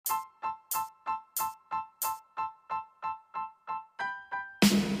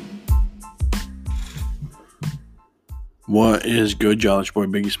What is good, y'all? It's your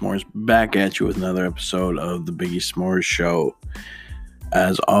boy Biggie S'mores back at you with another episode of the Biggie S'mores Show.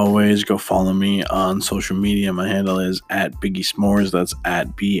 As always, go follow me on social media. My handle is at Biggie S'mores. That's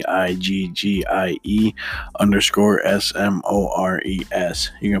at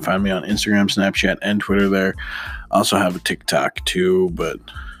BIGGIE_SMORES. You can find me on Instagram, Snapchat, and Twitter there. I also have a TikTok too, but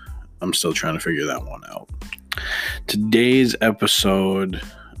I'm still trying to figure that one out. Today's episode,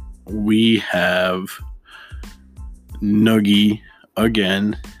 we have Noogie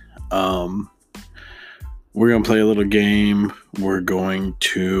again. We're going to play a little game. We're going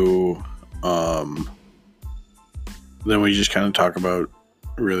to, then we just kind of talk about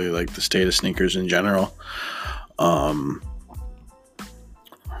really like the state of sneakers in general.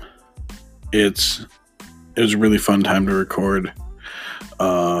 It was a really fun time to record.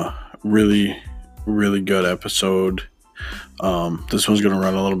 Really good episode. This one's going to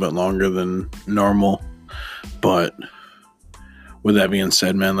run a little bit longer than normal, but with that being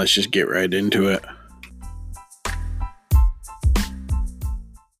said, man, let's just get right into it.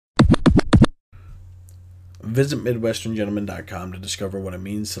 Visit MidwesternGentleman.com to discover what it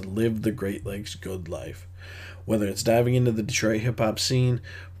means to live the Great Lakes good life. Whether it's diving into the Detroit hip-hop scene,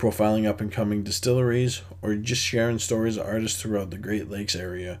 profiling up-and-coming distilleries, or just sharing stories of artists throughout the Great Lakes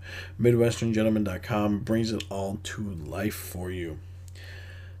area, MidwesternGentleman.com brings it all to life for you.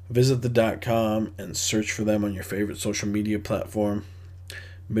 Visit the .com and search for them on your favorite social media platform.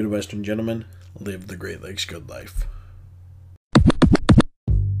 Midwestern Gentlemen, live the Great Lakes good life.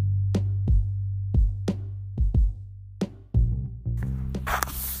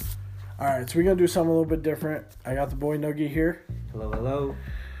 Alright, so we're going to do something a little bit different. I got the boy Noogie here. Hello.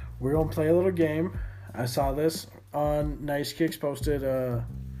 We're going to play a little game. I saw this on Nice Kicks, posted a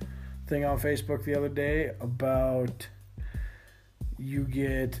thing on Facebook the other day about you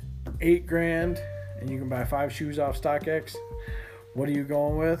get $8,000 and you can buy 5 shoes off StockX. What are you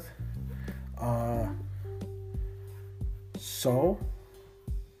going with? So,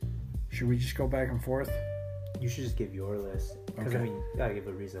 should we just go back and forth? You should just give your list. Because, Okay. I mean, you gotta give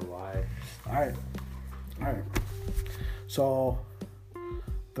a reason why. Alright. So,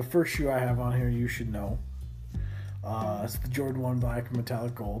 the first shoe I have on here, you should know. It's the Jordan 1 Black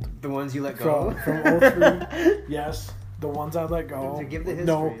Metallic Gold. The ones you let go? From 03. Yes. The ones I let go. To give the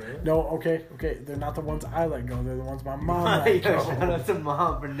history. No, okay. They're not the ones I let go. They're the ones my mom let go. Shout out to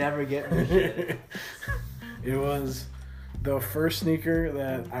mom for never getting me shit. It was the first sneaker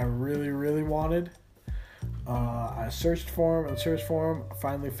that I really wanted. I searched for them,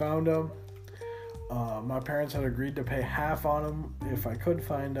 finally found them. My parents had agreed to pay half on them if I could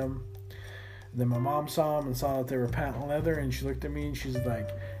find them. Then my mom saw them and saw that they were patent leather, and she looked at me and she's like,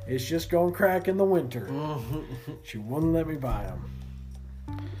 "It's just gonna crack in the winter." She wouldn't let me buy them.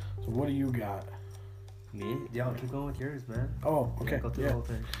 So what do you got? Me? Y'all keep going with yours, man. Oh, okay. Go through the whole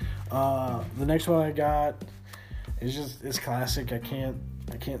thing. The next one I got is it's classic. I can't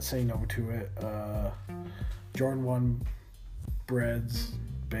say no to it. Jordan 1 Breads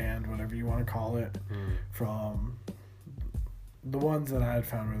band, whatever you want to call it, from the ones that I had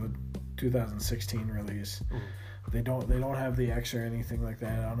found were the 2016 release. They don't have the X or anything like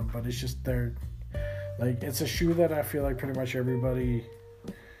that on them, but it's just it's a shoe that I feel like pretty much everybody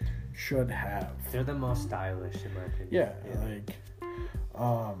should have. They're the most stylish in my opinion. Yeah.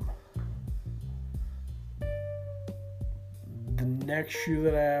 The next shoe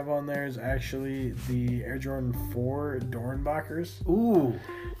that I have on there is actually the Air Jordan 4 Dornbachers. Ooh.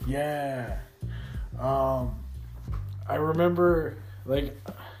 Yeah. I remember,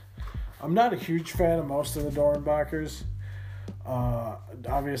 I'm not a huge fan of most of the Dornbachers.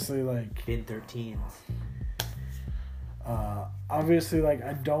 Obviously, Bin 13s. Obviously,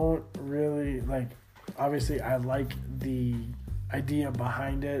 I don't really, obviously, I like the idea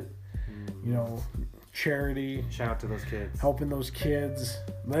behind it. You know, charity. Shout out to those kids. Helping those kids.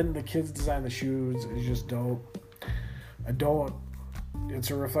 Letting the kids design the shoes is just dope.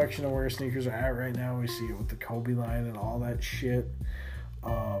 It's a reflection of where sneakers are at right now. We see it with the Kobe line and all that shit.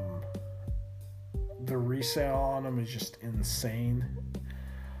 The resale on them is just insane.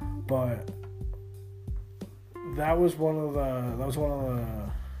 But that was one of the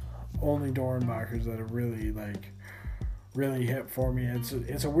only Dornbachers that have really hit for me.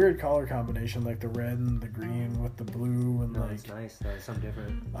 It's a weird color combination, like the red and the green with the blue and it's nice. It's something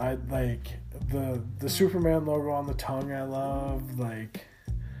different. I like the Superman logo on the tongue. I love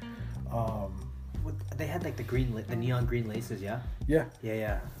They had the neon green laces, yeah. Yeah.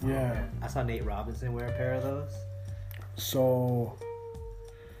 Yeah. I saw Nate Robinson wear a pair of those. So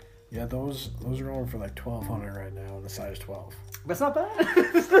yeah, those are going for $1,200 right now in a size 12. That's not bad.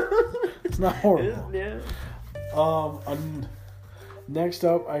 It's not horrible. Yeah. Next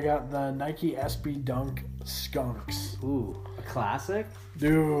up, I got the Nike SB Dunk Skunks. Ooh, a classic?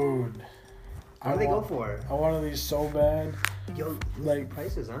 Dude. What do they go for? I wanted these so bad. Yo, like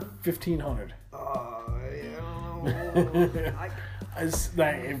prices, huh? $1,500. Oh, yeah.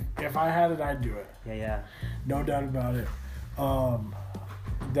 If I had it, I'd do it. Yeah. No doubt about it.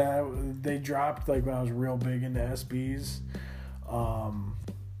 That they dropped like when I was real big into SBs.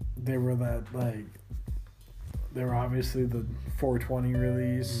 They were they were obviously the 420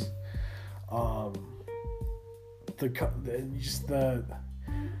 release.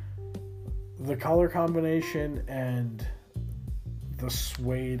 The color combination and the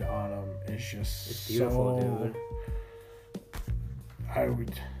suede on them is just it's beautiful, dude. I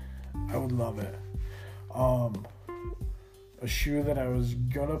would love it. A shoe that I was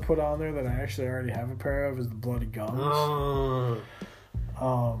gonna put on there that I actually already have a pair of is the Bloody Gums.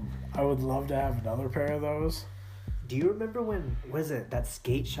 I would love to have another pair of those. Do you remember when, was it that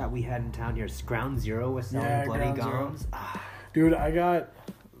skate shop we had in town here, Ground Zero was selling Bloody Gums? Dude, I got,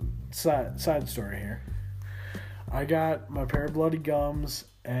 side story here. I got my pair of Bloody Gums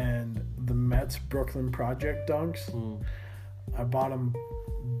and the Mets Brooklyn Project Dunks. I bought them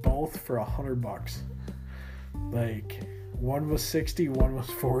both for $100. Like, one was 60, one was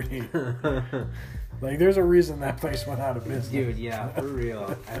 40. Like, there's a reason that place went out of business. Dude, yeah, for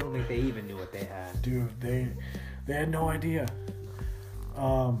real. I don't think they even knew what they had. Dude, they had no idea.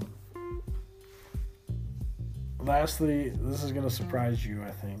 Lastly, this is gonna surprise you,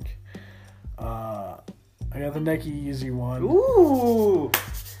 I think. I got the Nike Yeezy one. Ooh,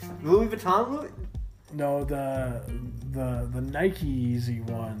 Louis Vuitton. No, the Nike Yeezy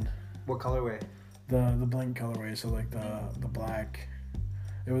one. What colorway? The Blink colorway. So like the black.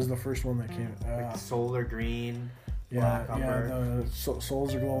 It was the first one that came. Like solar green. Yeah, black upper. yeah. The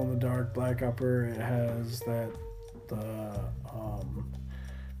soles are glow in the dark. Black upper. It has the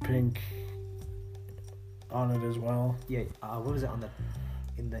pink on it as well. Yeah. What was it on the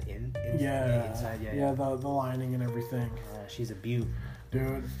inside? Yeah. The lining and everything. She's a beaut.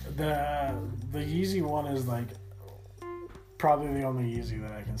 Dude, the Yeezy one is like probably the only Yeezy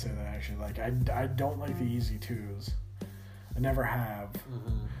that I can say that I actually like. I don't like the Yeezy 2s. I never have.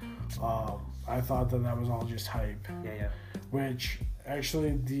 I thought that was all just hype. Yeah. Which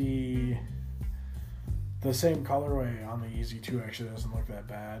actually the same colorway on the Yeezy 2 actually doesn't look that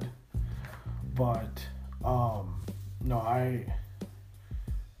bad. But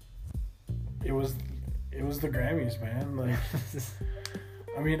it was the Grammys, man. Like,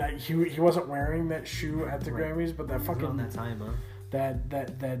 I mean, he wasn't wearing that shoe at the Grammys, but that fucking around that time, huh?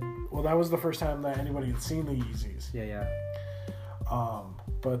 That was the first time that anybody had seen the Yeezys. Yeah.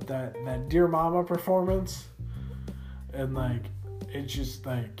 But that Dear Mama performance, and like, it just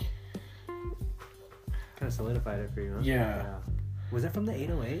like kind of solidified it for you, huh? Yeah. Was that from the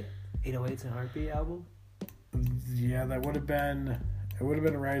 808? 808's and Heartbeat album? Yeah, that would have been. It would have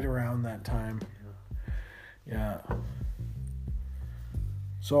been right around that time. Yeah.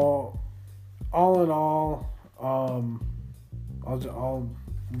 So, all in all, I'll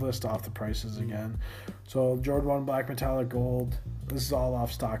list off the prices again. So, Jordan 1 Black Metallic Gold. This is all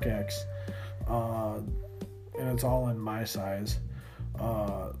off StockX. And it's all in my size.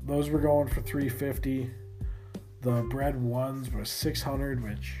 Those were going for $350. The bread ones was $600,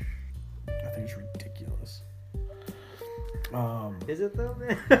 which I think is ridiculous. Is it though,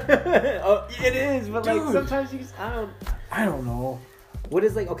 man? Oh, it is, but dude, like sometimes you just, I don't know. What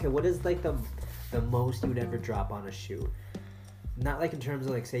is like the most you'd ever drop on a shoe? Not like in terms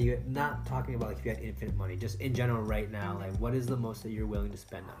of like, say you, not talking about like if you had infinite money, just in general right now, like what is the most that you're willing to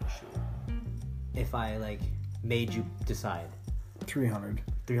spend on a shoe? If I like made you decide. 300.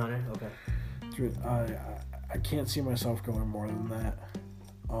 300? Okay. I can't see myself going more than that.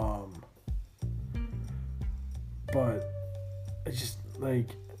 But it's just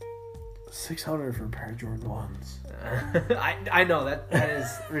like 600 for a pair of Jordan 1s. I know that is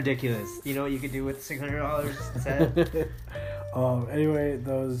ridiculous. You know what you could do with $600 instead? Anyway,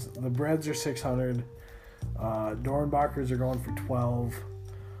 the breads are 600. Dornbachers are going for 12.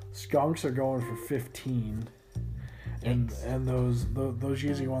 Skunks are going for 15. And those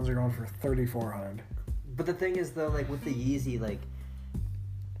Yeezy ones are going for 3,400. But the thing is though, like with the Yeezy, like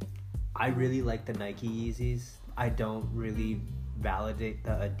I really like the Nike Yeezys. I don't really validate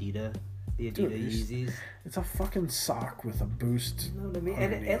the Adidas Yeezys. It's a fucking sock with a boost. You know what I mean?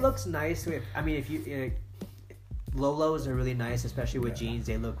 And it looks nice. If you Lolos are really nice, especially with jeans.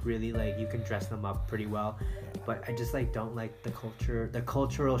 They look really like you can dress them up pretty well. But I just like don't like the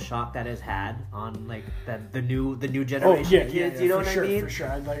cultural shock that has had on like the new generation of kids. You know what I mean? For sure.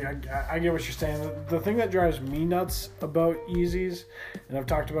 I get what you're saying. The thing that drives me nuts about Yeezys, and I've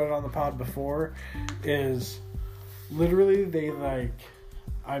talked about it on the pod before, is literally they like,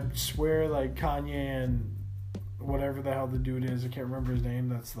 I swear, like Kanye and whatever the hell the dude is, I can't remember his name.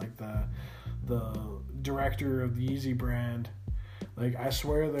 That's like the director of the Yeezy brand. Like, I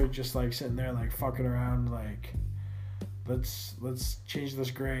swear they're just, like, sitting there, like, fucking around, like, let's change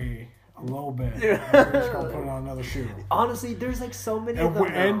this gray a little bit. We're just going to put it on another shoe. Honestly, there's, like, so many of them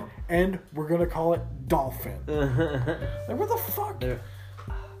now. And we're going to call it Dolphin. Like, what the fuck?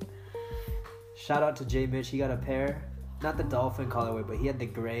 Shout out to J. Mitch. He got a pair. Not the Dolphin colorway, but he had the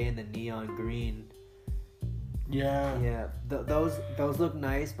gray and the neon green. Yeah. Yeah. Those look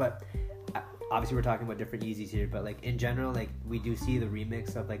nice, but... Obviously, we're talking about different Yeezys here, but like in general, like we do see the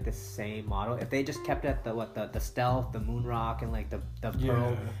remix of like the same model. If they just kept at the stealth, the moon rock, and like the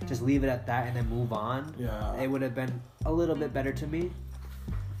pearl, just leave it at that and then move on. Yeah, it would have been a little bit better to me.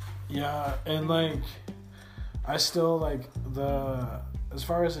 Yeah, and like I still like as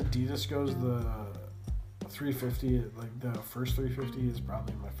far as Adidas goes, the 350, like the first 350 is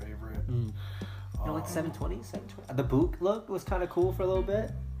probably my favorite. Like 720. The boot look was kind of cool for a little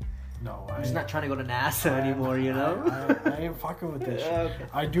bit. No, I'm just not trying to go to NASA anymore, you know? I ain't fucking with this shit. Okay.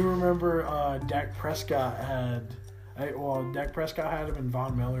 I do remember Dak Prescott had... Dak Prescott had him and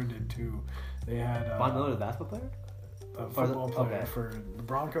Von Miller did too. They had... Von Miller, the basketball player? A football player for the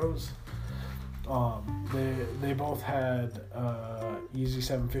Broncos. They both had Yeezy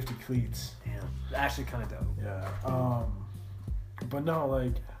 750 cleats. Damn. Actually kind of dope. Yeah. But no,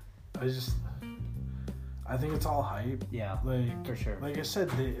 like, I think it's all hype. Yeah, like for sure. Like I said,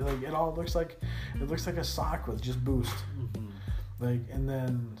 it all looks like a sock with just boost. Mm-hmm. Like, and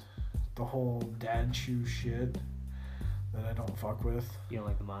then the whole dad shoe shit that I don't fuck with. You don't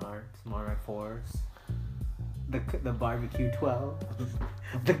like the Monarch 4s, the barbecue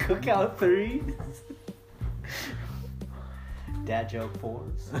 12, the cookout 3s, dad joke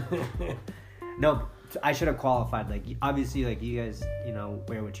 4s. No, I should have qualified. Like, obviously, like you guys, you know,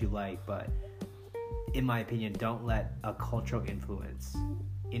 wear what you like, but. In my opinion, don't let a cultural influence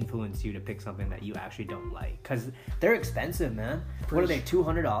you to pick something that you actually don't like, because they're expensive, man. What are they,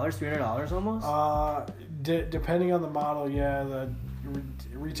 $200, $300 almost? Depending on the model, yeah. The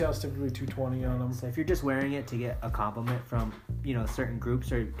retail's typically $220 on them. So if you're just wearing it to get a compliment from, you know, certain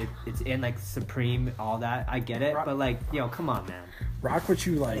groups, or it's in like Supreme, all that, I get it. But like, yo, come on, man. Rock what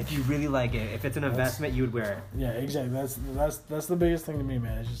you like. If you really like it, if it's an investment, you would wear it. Yeah, exactly. That's the biggest thing to me,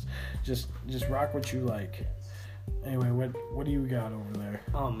 man. It's just rock what you like. Anyway, what do you got over there?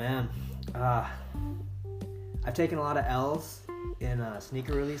 Oh man, I've taken a lot of L's in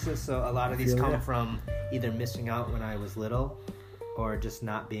sneaker releases, so a lot of these come from either missing out when I was little, or just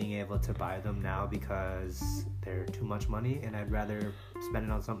not being able to buy them now because they're too much money and I'd rather spend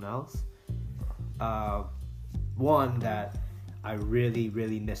it on something else. One that I really,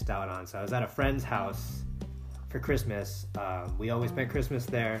 really missed out on. So I was at a friend's house for Christmas. We always spent Christmas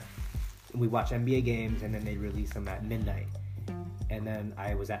there. We watch NBA games, and then they release them at midnight. And then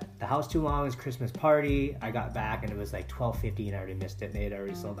I was at the house too long. It was Christmas party. I got back, and it was like $12.50, and I already missed it. And they had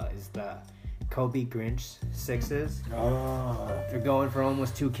already sold out. It's the Kobe Grinch 6s. Oh. They're going for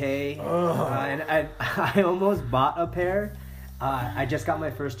almost $2,000. Oh. And I almost bought a pair. I just got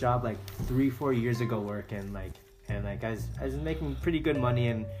my first job like 3-4 years ago working, and I was making pretty good money,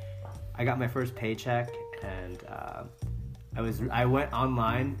 and I got my first paycheck, and I went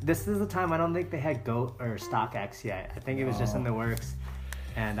online. This is the time I don't think they had GOAT or StockX yet. I think it was just in the works.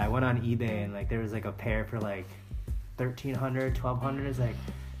 And I went on eBay, and like there was like a pair for like $1,300, $1,200. It's like,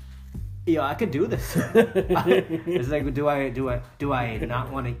 yo, I could do this. It's like, do I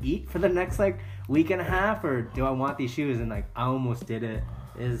not want to eat for the next like week and a half, or do I want these shoes? And like I almost did it.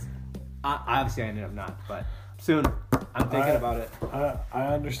 Obviously I ended up not, but soon. I'm thinking about it. I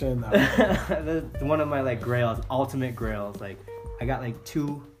understand that. One of my like grails, ultimate grails. Like I got like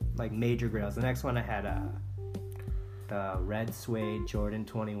 2 like major grails. The next one I had the red suede Jordan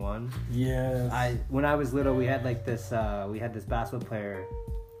 21. Yes. When I was little, we had like this. We had this basketball player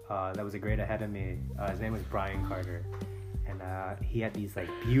that was a grade ahead of me. His name was Brian Carter, and he had these like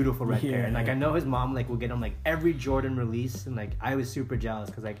beautiful red pair. And like I know his mom like would get him like every Jordan release, and like I was super jealous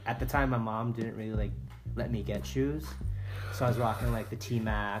because like at the time my mom didn't really like let me get shoes, so I was rocking like the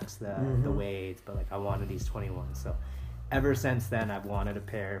T-Max, the Wades, but like I wanted these 21s. So ever since then I've wanted a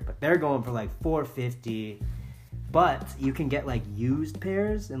pair, but they're going for like $450. But you can get like used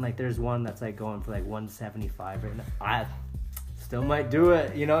pairs, and like there's one that's like going for like $175 right now. I still might do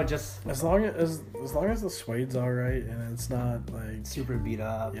it, you know, just as long as the suede's all right and it's not like super beat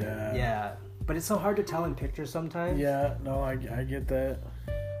up. Yeah. But it's so hard to tell in pictures sometimes. Yeah, no, I get that.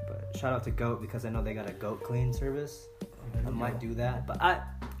 But shout out to Goat, because I know they got a Goat clean service. I might do that, but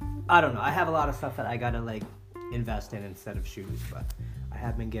I don't know. I have a lot of stuff that I gotta like invest in instead of shoes, but I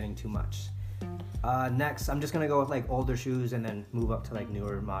have been getting too much. Next, I'm just gonna go with like older shoes and then move up to like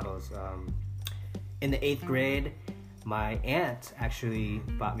newer models. In the 8th grade, my aunt actually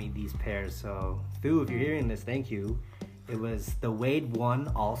bought me these pairs. So, Thu, if you're hearing this, thank you. It was the Wade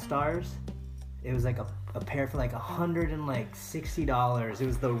 1 All-Stars. It was like a pair for like $160. It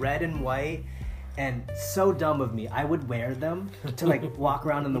was the red and white, and so dumb of me. I would wear them to like walk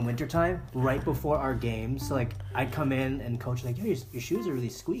around in the wintertime right before our games. So like I'd come in and coach like, yo, your shoes are really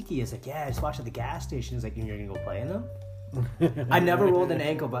squeaky. It's like, yeah, I just watched at the gas station. He's like, you're gonna go play in them? I never rolled an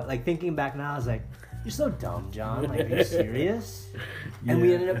ankle, but like thinking back now, I was like, you're so dumb, John. Like, are you serious? Yeah. And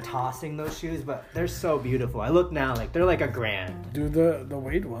we ended up tossing those shoes, but they're so beautiful. I look now, like they're like $1,000. Dude, the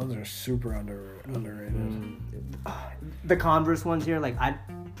Wade ones are super underrated. The Converse ones here, like I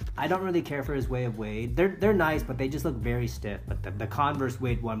don't really care for his way of Wade. They're nice, but they just look very stiff. But the Converse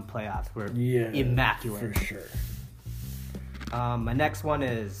Wade 1 playoffs were immaculate. For sure. My next one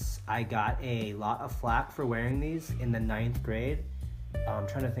is I got a lot of flack for wearing these in the 9th grade. I'm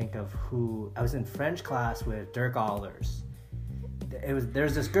trying to think of who. I was in French class with Dirk Allers.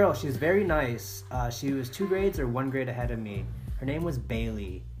 There's this girl. She was very nice. She was 2 grades or 1 grade ahead of me. Her name was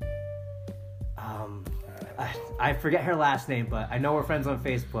Bailey. I forget her last name, but I know we're friends on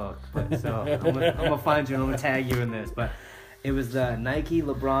Facebook. But so I'm gonna find you and I'm gonna tag you in this. But it was the Nike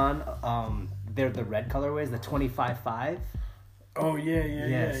LeBron. They're the red colorways, the 25.5. Oh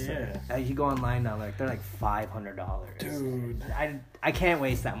yeah. You go online now, like they're like $500. Dude, I can't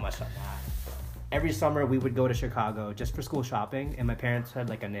waste that much on that. Every summer we would go to Chicago just for school shopping, and my parents had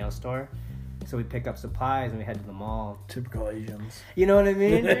like a nail store, so we'd pick up supplies and we head to the mall. Typical Asians. You know what I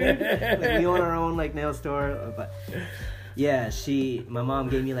mean, dude? Like we own our own like nail store, but yeah, my mom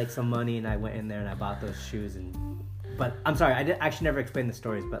gave me like some money and I went in there and I bought those shoes But I'm sorry, I actually never explained the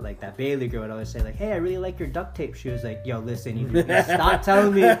stories, but like that Bailey girl would always say like, hey, I really like your duct tape shoes. Like, yo, listen, you stop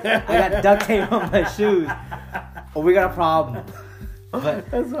telling me I got duct tape on my shoes or we got a problem. But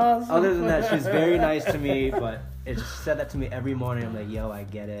that's awesome. Other than that, she's very nice to me, but she said that to me every morning. I'm like, yo, I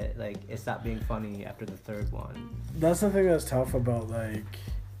get it. Like, it stopped being funny after the 3rd one. That's the thing that's tough about like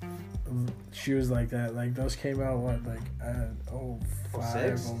shoes like that. Like those came out like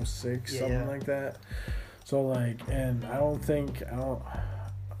 05, 06, something like that. So like, and I don't think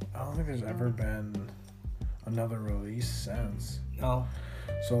there's ever been another release since. No.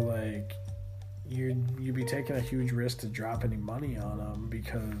 So like, you'd be taking a huge risk to drop any money on them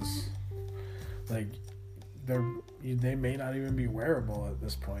because like they may not even be wearable at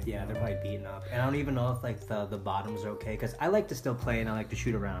this point. Yeah, they're probably beaten up, and I don't even know if like the bottoms are okay because I like to still play and I like to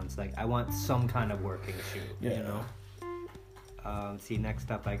shoot around. So like I want some kind of working shoe. Yeah. You know. See,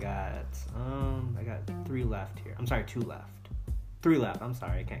 next up I got 3 left here. I'm sorry, 2 left. 3 left. I'm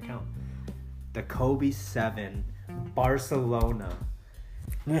sorry, I can't count. The Kobe 7 Barcelona.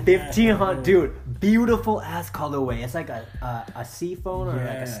 1500, dude, beautiful ass colorway. It's like a seafoam or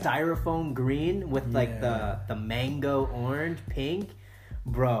like a styrofoam green with like the mango orange pink.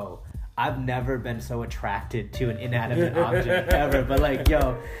 Bro, I've never been so attracted to an inanimate object ever. But like,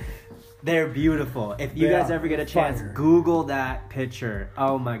 yo, they're beautiful. If you guys ever get a chance, Google that picture.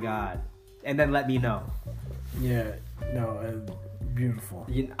 Oh my god, and then let me know. Yeah, no, beautiful.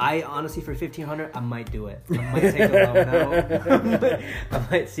 I honestly, for $1,500, I might do it. I might take a loan out. I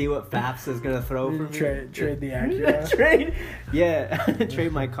might see what FAPS is gonna throw for me. Trade the Acura.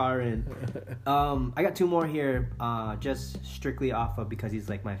 Trade my car in. I got 2 more here, just strictly off of because he's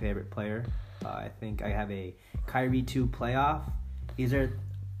like my favorite player. I think I have a Kyrie 2 playoff.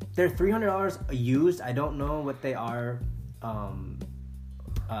 They're $300 used. I don't know what they are.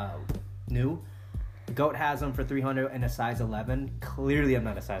 New. Goat has them for $300 and a size 11. Clearly, I'm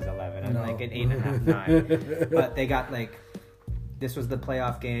not a size 11. I'm like an 8.5, 9. But they got like, this was the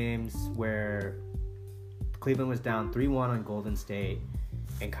playoff games where Cleveland was down 3-1 on Golden State,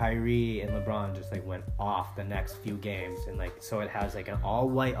 and Kyrie and LeBron just like went off the next few games, and like so it has like an all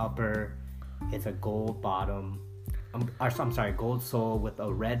white upper. It's a gold bottom. I'm sorry, gold sole with a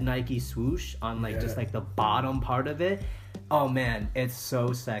red Nike swoosh on like just like the bottom part of it. Oh man, it's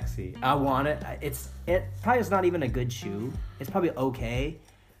so sexy. I want it. It probably is not even a good shoe. It's probably okay,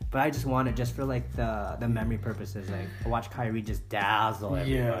 but I just want it just for like the memory purposes. Like I watch Kyrie just dazzle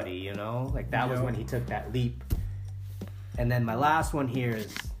everybody, you know? Like that was when he took that leap And then my last one here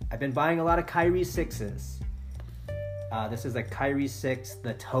is I've been buying a lot of Kyrie 6s. This is a Kyrie 6,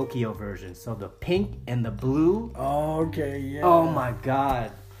 the Tokyo version. So the pink and the blue. Oh, okay, yeah. Oh my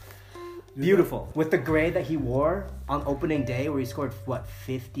god. Beautiful. With the gray that he wore on opening day where he scored,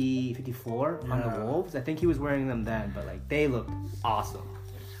 54 on the Wolves? I think he was wearing them then, but like they looked awesome.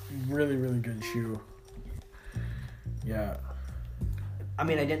 Really, really good shoe. Yeah. I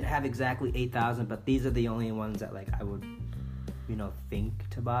mean, I didn't have exactly 8,000, but these are the only ones that like I would, think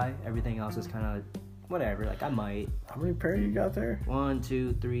to buy. Everything else is kind of whatever. Like I might. How many pair you got there? 1,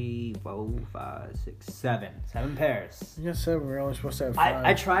 2, 3, 4, 5, 6, 7. 7 pairs. You got 7. We're only supposed to have 5.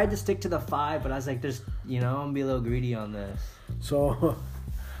 I tried to stick to the 5, but I was like, I'm gonna be a little greedy on this. So,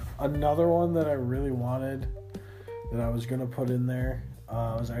 another one that I really wanted that I was gonna put in there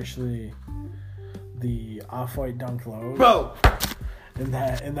was actually the Off-White Dunk Lows. Bro. In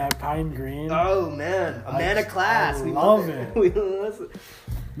that pine green. Oh man, a man of class. We love it. We love it.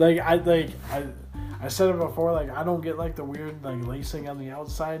 I said it before. Like I don't get like the weird like lacing on the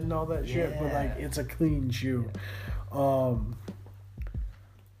outside and all that shit, but like it's a clean shoe. The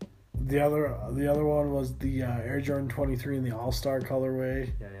other one was the Air Jordan 23 in the All-Star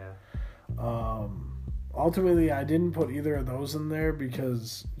colorway. Yeah. Ultimately, I didn't put either of those in there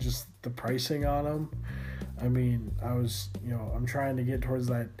because just the pricing on them. I mean, I was, I'm trying to get towards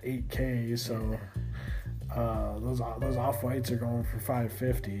that 8K, so those Off-Whites are going for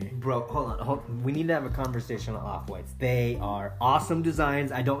 $550. Bro, hold on. We need to have a conversation on Off-Whites. They are awesome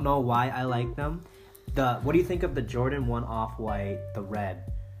designs. I don't know why I like them. What do you think of the Jordan 1 Off-White, the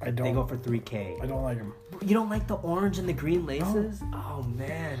red? They go for $3K. I don't like them. You don't like the orange and the green laces? No. Oh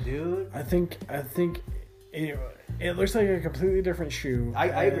man, dude. I think it looks like a completely different shoe.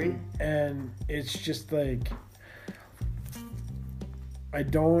 I agree. And it's just like I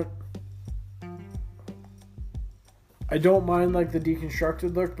don't mind like the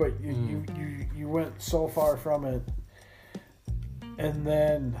deconstructed look, but you went so far from it. And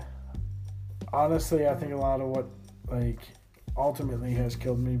then honestly, I think a lot of what like ultimately has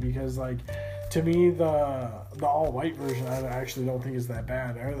killed me because like to me the all white version I actually don't think is that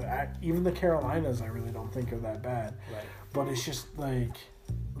bad. Even the Carolinas I really don't think are that bad. Right. But it's just like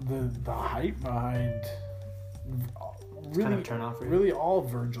the hype behind really kind of turn off for you. Really all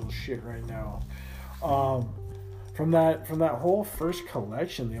Virgil's shit right now. From that whole first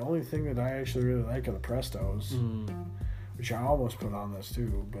collection, the only thing that I actually really like are the Prestos, which I almost put on this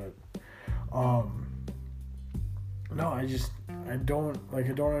too, but no, I don't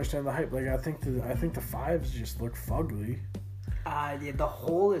understand the hype. Like I think the fives just look fugly. Yeah, the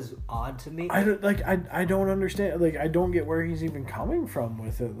whole is odd to me. I don't understand. Like I don't get where he's even coming from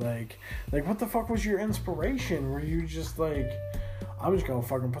with it. Like what the fuck was your inspiration? Were you just like, I'm just gonna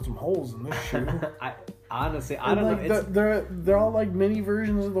fucking put some holes in this shoe? I don't know. They're all like mini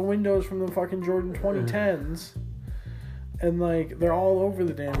versions of the windows from the fucking Jordan 2010s. And like they're all over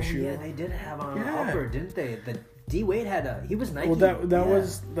the damn shoe. Yeah, they did have on upper, didn't they? The D Wade he was Nike. Well, that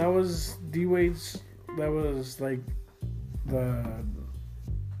was D Wade's. That was like the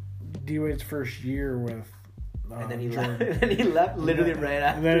D Wade's first year with. And then he left. And then he left literally right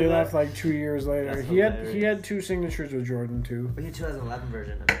after. And then he left like 2 years later. He had 2 signatures with Jordan too. But he had 2011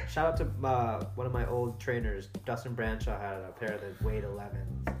 version. Shout out to one of my old trainers, Dustin Branshaw, had a pair of the Wade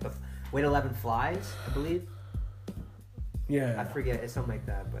 11s. The Wade 11 flies, I believe. Yeah. I forget, it's something like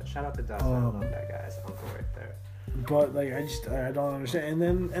that. But shout out to Dustin. I love that guy. It's uncle right there. But like I don't understand.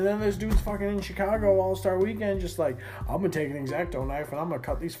 And then this dude's fucking in Chicago All-Star Weekend, just like, I'm gonna take an X-Acto knife and I'm gonna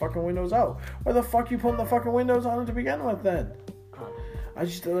cut these fucking windows out. Why the fuck you putting the fucking windows on it to begin with then? I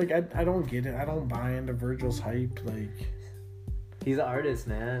just like I don't get it. I don't buy into Virgil's hype. Like he's an artist,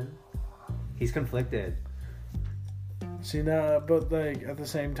 man. He's conflicted. See now, but like at the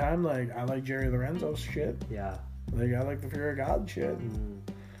same time, like I like Jerry Lorenzo's shit. Yeah. Like I like the Fear of God shit.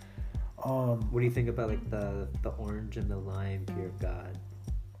 What do you think about like the orange and the lime Fear of God?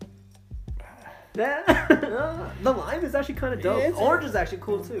 The lime is actually kind of dope. Orange is actually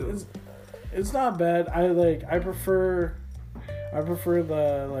cool too. It's not bad. I prefer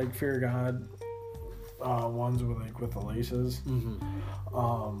the like Fear of God ones with the laces.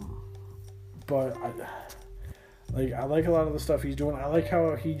 But I like a lot of the stuff he's doing. I like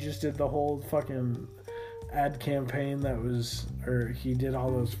how he just did the whole fucking ad campaign or he did all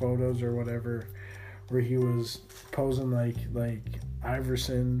those photos or whatever where he was posing like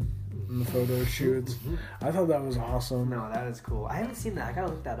Iverson in the photo shoots. I thought that was awesome. No, that is cool. I haven't seen that. I gotta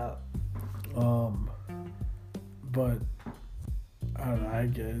look that up. But I don't know. I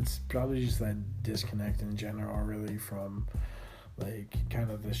get it's probably just that disconnect in general, really, from like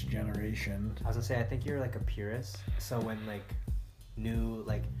kind of this generation. I was gonna say, I think you're like a purist. So when like new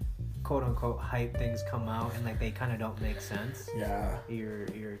like quote unquote hype things come out and like they kind of don't make sense. Yeah.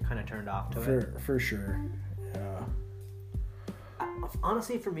 You're kind of turned off to it. For sure. Yeah.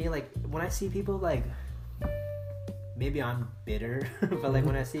 Honestly, for me, like when I see people like, maybe I'm bitter, but like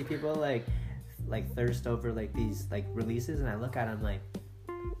when I see people like thirst over like these like releases, and I look at them like,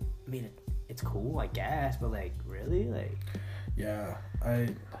 I mean, it's cool, I guess, but like really, like. Yeah, I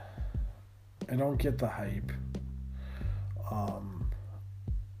don't get the hype.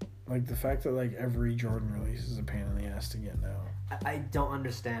 Like the fact that like every Jordan release is a pain in the ass to get now. I don't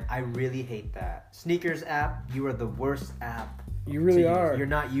understand. I really hate that. Sneakers app, you are the worst app. You really are. You're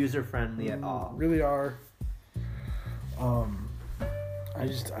not user friendly at all. Really are.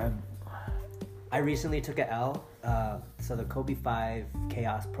 I recently took a L. So the Kobe 5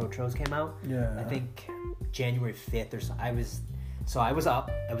 Chaos Protros came out. Yeah. I think January 5th or so. I was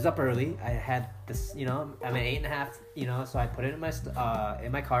up early. I had this, I'm at 8.5, so I put it in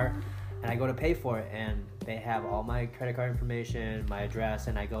my cart, and I go to pay for it, and they have all my credit card information, my address,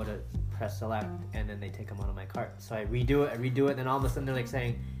 and I go to press select, and then they take them out of my cart. So I redo it, and then all of a sudden they're like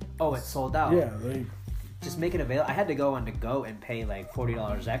saying, "Oh, it's sold out." Yeah, just make it available. I had to go on to go and pay like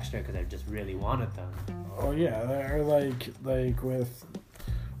 $40 extra because I just really wanted them. Oh yeah, or like with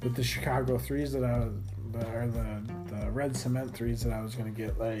the Chicago 3s the red cement 3s that I was gonna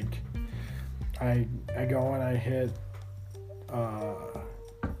get. Like I go and I hit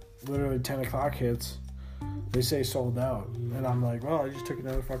literally 10 o'clock hits. They say sold out, and I'm like, well, I just took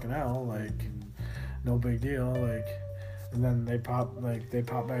another fucking L. Like, no big deal. Like, and then they pop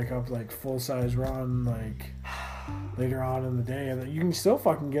back up like full size run like later on in the day, and you can still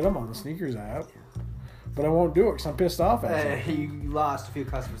fucking get them on the sneakers app. But I won't do it because I'm pissed off at you. You lost a few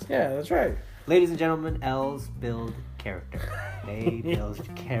customers. Yeah, that's right. Ladies and gentlemen, L's build character. They build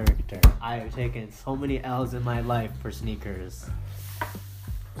character. I have taken so many L's in my life for sneakers.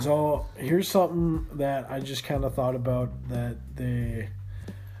 So here's something that I just kind of thought about that they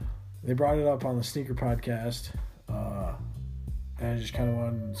brought it up on the sneaker podcast, and I just kind of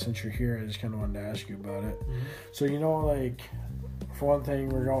wanted, since you're here, I just kind of wanted to ask you about it. Mm-hmm. So like, for one thing,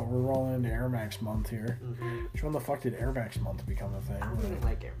 we're rolling into Air Max month here. Mm-hmm. Which when the fuck did Air Max month become a thing? I don't really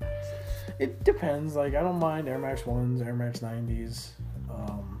like Air Maxes. It depends. Like, I don't mind Air Max 1s, Air Max 90s.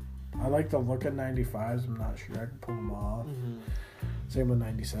 I like the look at 95s. I'm not sure I can pull them off. Mm-hmm. Same with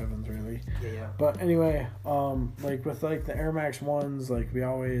 97s, really. Yeah. But anyway, like with like the Air Max 1s, like we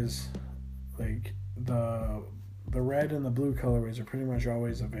always, like the red and the blue colorways are pretty much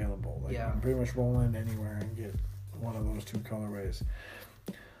always available. Like, I'm pretty much rolling anywhere and get one of those two colorways.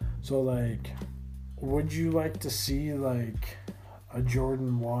 So like, would you like to see like a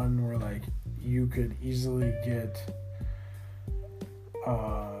Jordan 1 where like you could easily get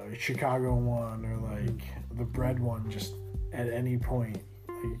Chicago 1 or like the bread one just at any point,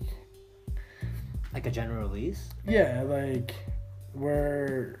 like a general release? Yeah, like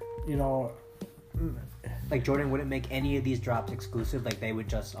where, like Jordan wouldn't make any of these drops exclusive, like they would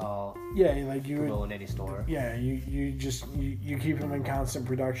just all like you go in any store. Yeah, you keep them in constant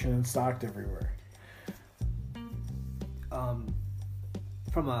production and stocked everywhere.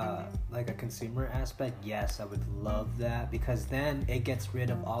 From a consumer aspect, yes, I would love that, because then it gets rid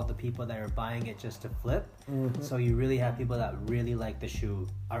of all the people that are buying it just to flip. Mm-hmm. So you really have people that really like the shoe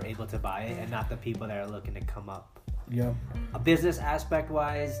are able to buy it, and not the people that are looking to come up. Yep. A business aspect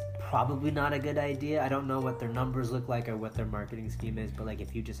wise, probably not a good idea. I don't know what their numbers look like or what their marketing scheme is, but like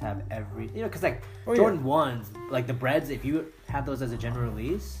if you just have every, because like Jordan 1s, like the breads, if you have those as a general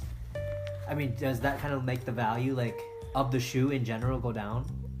release, I mean, does that kind of make the value like of the shoe in general go down?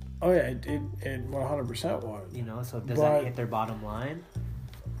 Oh yeah, it 100% would. So does that hit their bottom line?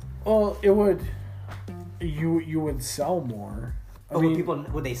 Well, it would. You would sell more. I mean,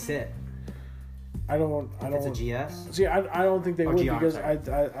 would they sit? I don't. It's a GS. See, I don't think they would, GR, because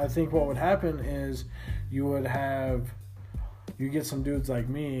I think what would happen is you get some dudes like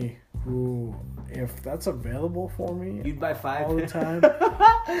me who, if that's available for me, you'd buy 5 all the time.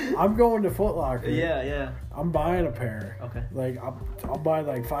 I'm going to Foot Locker. Yeah. I'm buying a pair. Okay. Like I'll buy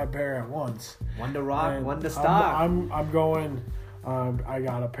like 5 pair at once. One to rock, and one to stock. I'm going. I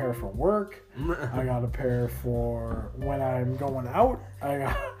got a pair for work. I got a pair for when I'm going out. I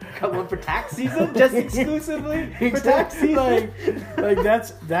got one for tax season, just exclusively for tax season. Like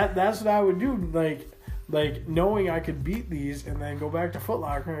that's what I would do. Like knowing I could beat these and then go back to Foot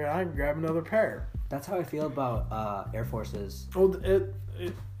Locker and I can grab another pair. That's how I feel about Air Forces. Well,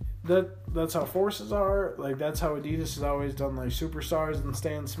 that's how Forces are. Like that's how Adidas has always done, like Superstars and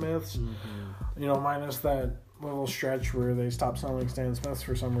Stan Smiths. Mm-hmm. Minus little stretch where they stopped selling Stan Smiths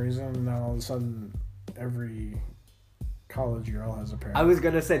for some reason, and now all of a sudden every college girl has a pair. I was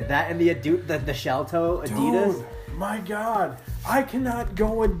gonna say that and the shell toe Adidas. Dude, my God, I cannot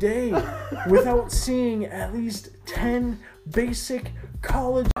go a day without seeing at least 10 basic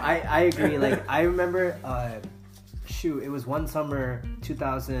college. I agree. Like I remember, it was one summer,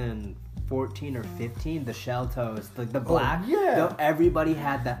 2014 or 15. The shell toes, like the black. Everybody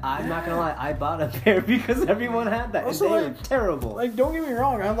had that. I'm not gonna lie, I bought a pair because everyone had that. Also, and they were terrible. Like, don't get me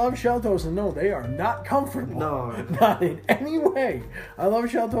wrong, I love shell toes, and no, they are not comfortable. No, not in any way. I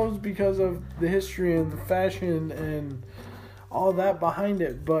love shell toes because of the history and the fashion and all that behind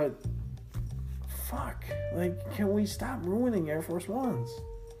it. But fuck, like, can we stop ruining Air Force Ones?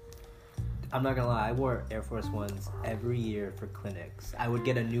 I'm not gonna lie, I wore Air Force Ones every year for clinics. I would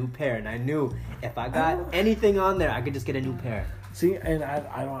get a new pair, and I knew if I got anything on there, I could just get a new pair. See, and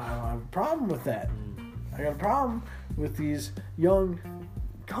I don't have a problem with that. I got a problem with these young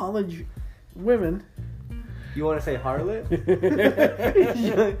college women. You want to say harlot?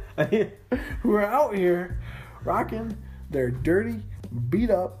 Who are out here rocking their dirty, beat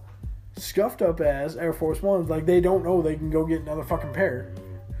up, scuffed up ass Air Force Ones like they don't know they can go get another fucking pair.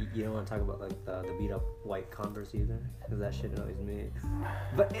 You don't want to talk about like the beat up white Converse either, because that shit annoys me.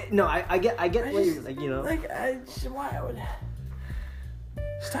 But no, I get what you're like, you know. Like why would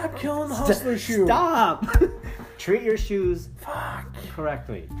stop killing the hustler shoe? Stop. Treat your shoes fuck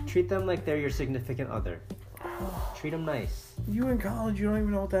correctly. Treat them like they're your significant other. Treat them nice. You in college, you don't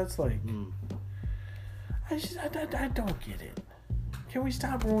even know what that's like. I don't get it. Can we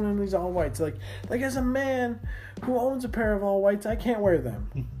stop ruining these all whites? Like as a man who owns a pair of all whites, I can't wear them.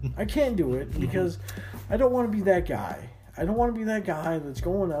 I can't do it because I don't want to be that guy. I don't want to be that guy that's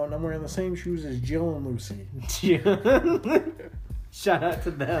going out and I'm wearing the same shoes as Jill and Lucy. Shout out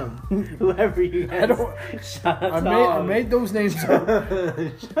to them, whoever you guys. I made those names up.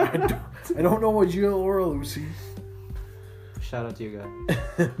 I don't know a Jill or a Lucy. Shout out to you guys.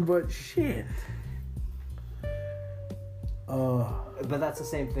 But shit. But that's the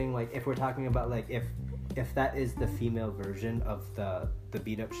same thing. Like if we're talking about like if that is the female version of the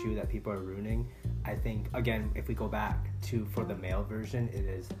beat up shoe that people are ruining, I think again if we go back to for the male version, it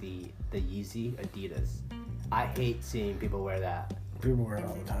is the Yeezy Adidas. I hate seeing people wear that. People wear it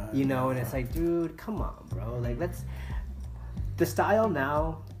all the time. You know, and it's like, dude, come on, bro. Like the style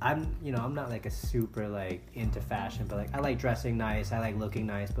now. I'm not like a super like into fashion, but like I like dressing nice. I like looking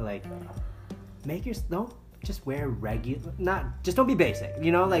nice, but like don't just wear regular. Just don't be basic.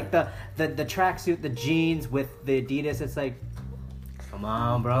 You know, like the tracksuit, the jeans with the Adidas. It's like, come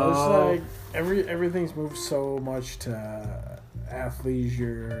on, bro. It's like everything's moved so much to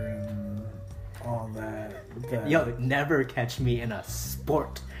athleisure and all that. Yo, never catch me in a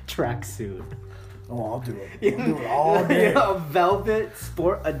sport tracksuit. Oh, I'll do it. I'll do it all day. A velvet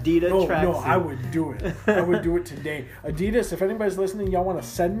sport Adidas tracksuit. No, I would do it. I would do it today. Adidas, if anybody's listening, y'all want to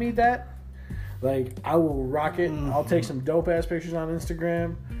send me that? Like, I will rock it. Mm-hmm. I'll take some dope-ass pictures on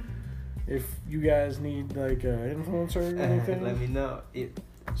Instagram. If you guys need, like, an influencer or anything. Let me know. Hit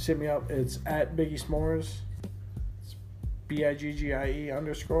me up. It's at Biggie S'mores. It's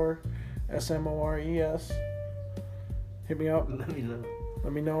BIGGIE_SMORES. Hit me up.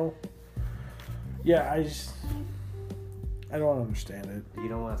 Let me know. Yeah, I don't understand it. You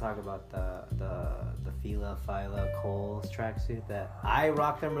don't want to talk about the Fila Cole's tracksuit that I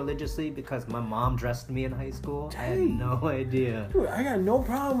rocked them religiously because my mom dressed me in high school. Dang. I had no idea. Dude, I got no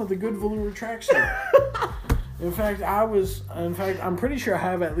problem with a good velour tracksuit. In fact, I'm pretty sure I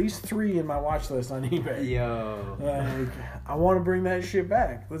have at least 3 in my watch list on eBay. Yo. Like, I want to bring that shit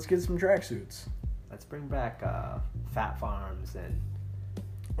back. Let's get some tracksuits. Let's bring back Fat Farms and...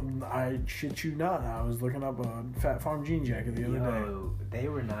 I shit you not. I was looking up a Fat Farm jean jacket the other day. They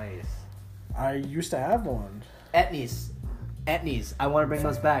were nice. I used to have one. Etnies. I want to bring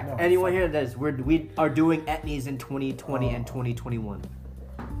those back. Anyone here that is, we are doing Etnies in 2020 and 2021.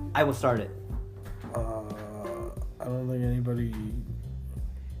 I will start it. I don't think anybody...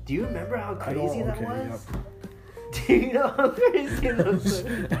 Do you remember how crazy that was? Yep. Do you know how crazy that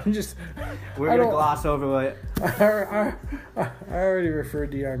was? We're going to gloss over it. I already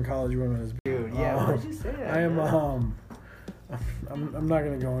referred to young college women as... Dude, yeah, why did you say that? I am, I'm not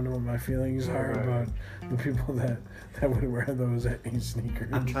going to go into what my feelings are about the people that would wear those Etnies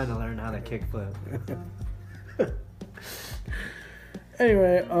sneakers. I'm trying to learn how to kickflip.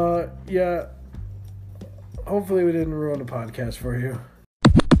 Anyway, yeah. Hopefully we didn't ruin the podcast for you.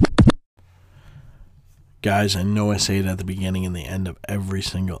 Guys, I know I say it at the beginning and the end of every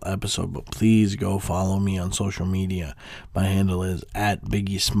single episode, but please go follow me on social media. My handle is at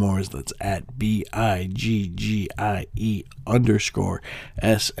Biggie S'mores. That's at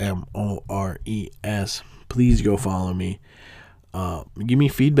BIGGIE_SMORES. Please go follow me. Give me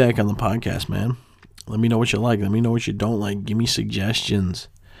feedback on the podcast, man. Let me know what you like. Let me know what you don't like. Give me suggestions.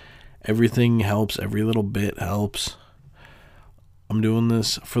 Everything helps. Every little bit helps. I'm doing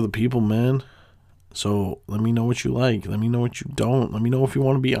this for the people, man. So let me know what you like. Let me know what you don't. Let me know if you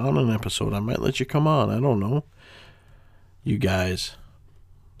want to be on an episode. I might let you come on. I don't know. You guys,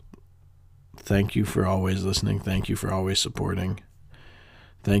 thank you for always listening. Thank you for always supporting.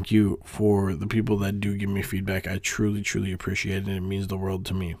 Thank you for the people that do give me feedback. I truly, truly appreciate it. It means the world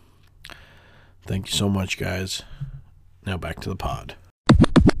to me. Thank you so much, guys. Now back to the pod.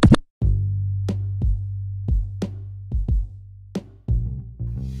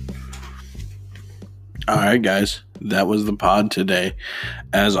 All right, guys, that was the pod today.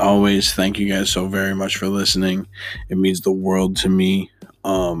 As always, thank you guys so very much for listening. It means the world to me.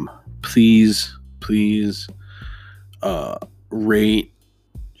 Please, rate,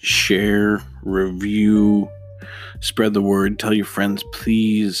 share, review, spread the word, tell your friends,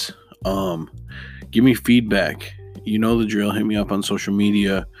 please. Give me feedback. You know the drill. Hit me up on social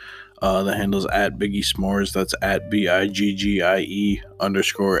media. The handle's at Biggie S'mores. That's at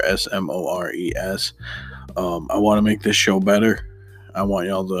BIGGIE_SMORES. I want to make this show better. I want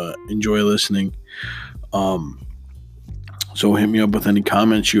y'all to enjoy listening. So hit me up with any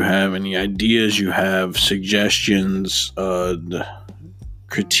comments you have, any ideas you have, suggestions,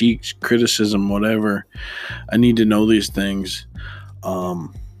 critiques, criticism, whatever. I need to know these things.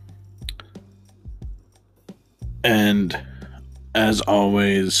 And as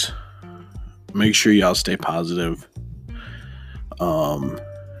always, make sure y'all stay positive.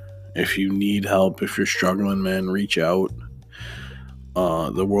 If you need help, if you're struggling, man, reach out.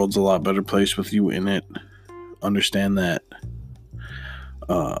 The world's a lot better place with you in it. Understand that.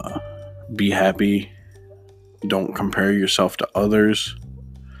 Be happy. Don't compare yourself to others.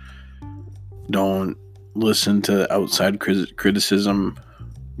 Don't listen to outside criticism,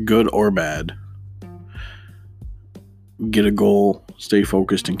 good or bad. Get a goal, stay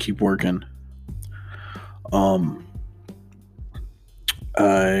focused, and keep working.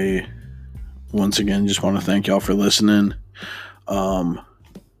 I once again just want to thank y'all for listening.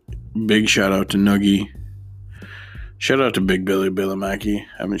 Big shout out to Noogie. Shout out to Big Billy Mackie.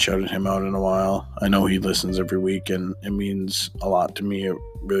 I haven't shouted him out in a while. I know he listens every week, and it means a lot to me. It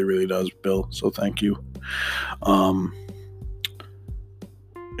really, really does, Bill. So thank you.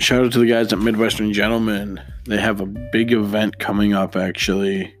 Shout out to the guys at Midwestern Gentlemen. They have a big event coming up,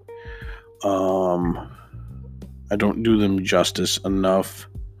 actually. I don't do them justice enough.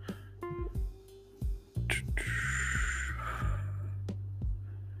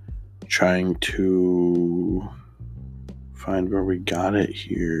 Trying to find where we got it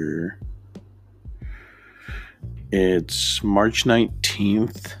here. It's March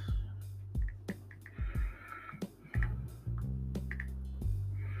 19th.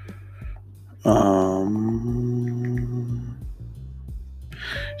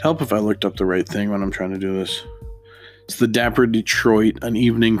 Help if I looked up the right thing when I'm trying to do this. It's the Dapper Detroit, an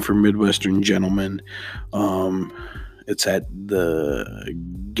evening for Midwestern Gentlemen. It's at the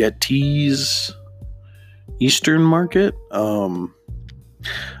Getty's Eastern Market.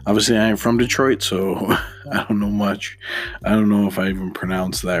 Obviously I ain't from Detroit, so I don't know much. I don't know if I even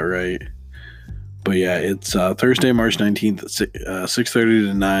pronounced that right. But yeah, it's Thursday, March 19th at 6:30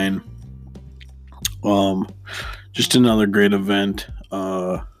 to 9. Just another great event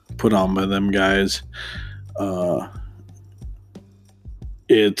put on by them guys. I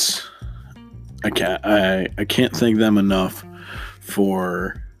can't thank them enough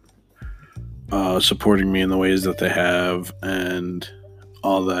for supporting me in the ways that they have, and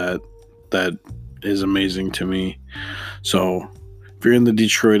all that is amazing to me. So if you're in the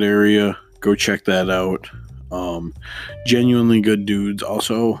Detroit area, go check that out. Genuinely good dudes.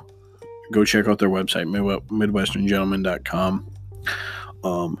 Also, go check out their website, midwesterngentleman.com.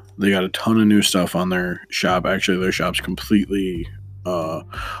 They got a ton of new stuff on their shop. Actually, their shop's completely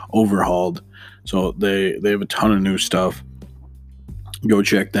overhauled. So they have a ton of new stuff. Go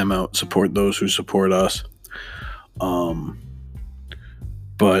check them out. Support those who support us.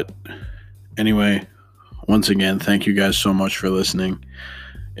 But anyway, once again, thank you guys so much for listening.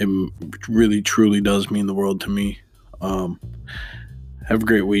 It really, truly does mean the world to me. Have a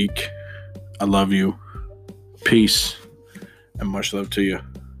great week. I love you. Peace and much love to you.